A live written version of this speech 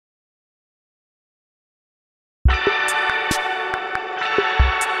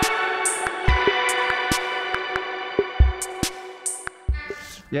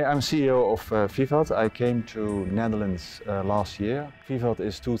Yeah, I'm CEO of VIVAT. I came to Netherlands last year. VIVAT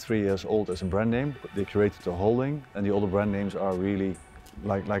is 2-3 years old as a brand name. They created a holding, and the other brand names are really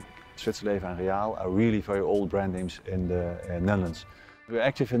like Zwitserleven and Real are really very old brand names in the Netherlands. We're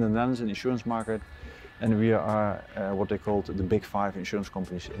active in the Netherlands insurance market, and we are what they called the big 5 insurance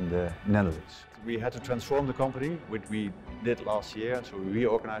companies in the Netherlands. We had to transform the company, which we did last year. So we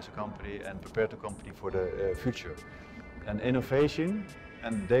reorganized the company and prepared the company for the future. And innovation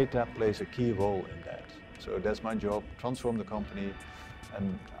and data plays a key role in that. So that's my job, transform the company,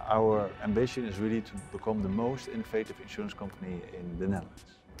 and our ambition is really to become the most innovative insurance company in the Netherlands.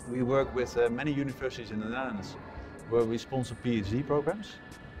 We work with many universities in the Netherlands where we sponsor PhD programs.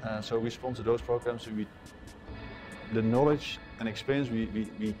 So we sponsor those programs, and the knowledge and experience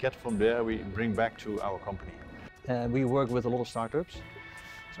we get from there, we bring back to our company. We work with a lot of startups.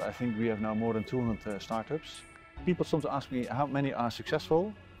 So I think we have now more than 200 startups. People sometimes ask me how many are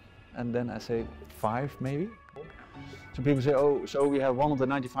successful, and then I say 5 maybe. So people say, oh, so we have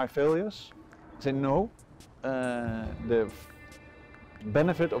 195 failures. I say no. The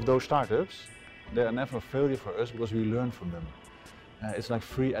benefit of those startups, they are never a failure for us because we learn from them. It's like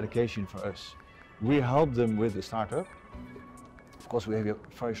free education for us. We help them with the startup. Of course, we have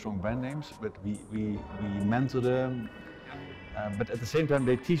very strong brand names, but we mentor them. But at the same time,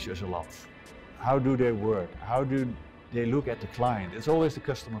 they teach us a lot. How do they work? How do they look at the client? It's always the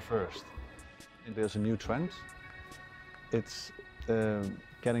customer first. And there's a new trend. It's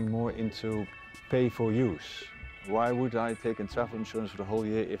getting more into pay for use. Why would I take in travel insurance for the whole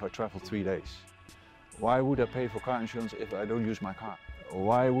year if I travel 3 days? Why would I pay for car insurance if I don't use my car?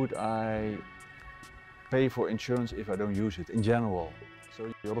 Why would I pay for insurance if I don't use it in general?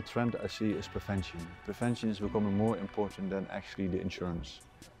 So the other trend I see is prevention. Prevention is becoming more important than actually the insurance.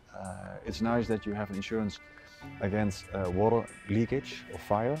 It's nice that you have an insurance against water leakage or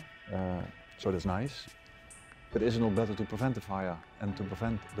fire, so that's nice. But is it not better to prevent the fire and to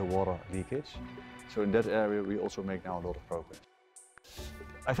prevent the water leakage? So in that area we also make now a lot of progress.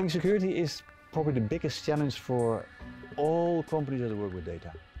 I think security is probably the biggest challenge for all companies that work with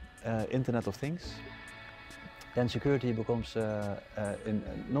data. Internet of Things. Then security becomes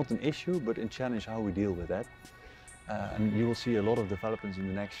not an issue, but a challenge how we deal with that. And you will see a lot of developments in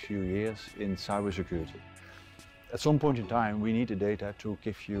the next few years in cybersecurity. At some point in time, we need the data to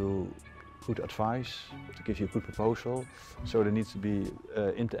give you good advice, to give you a good proposal. So there needs to be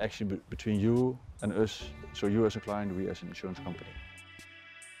interaction between you and us. So you as a client, we as an insurance company.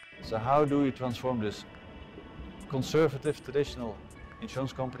 So how do we transform this conservative, traditional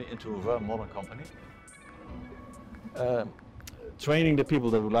insurance company into a very modern company? Training the people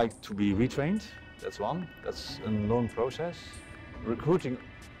that would like to be retrained. That's one. That's a long process. Recruiting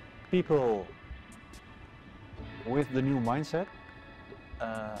people with the new mindset.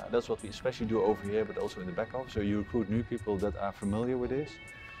 That's what we especially do over here, but also in the back office. So you recruit new people that are familiar with this.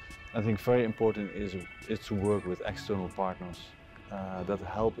 I think very important is to work with external partners that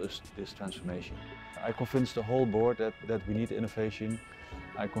help us this transformation. I convinced the whole board that we need innovation.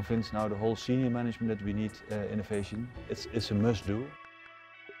 I convinced now the whole senior management that we need innovation. It's a must-do.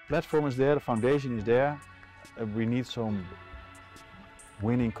 Platform is there, the foundation is there. We need some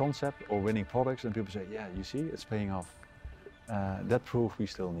winning concept or winning products, and people say, yeah, you see, it's paying off. That proof we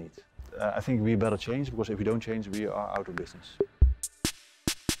still need. I think we better change, because if we don't change, we are out of business.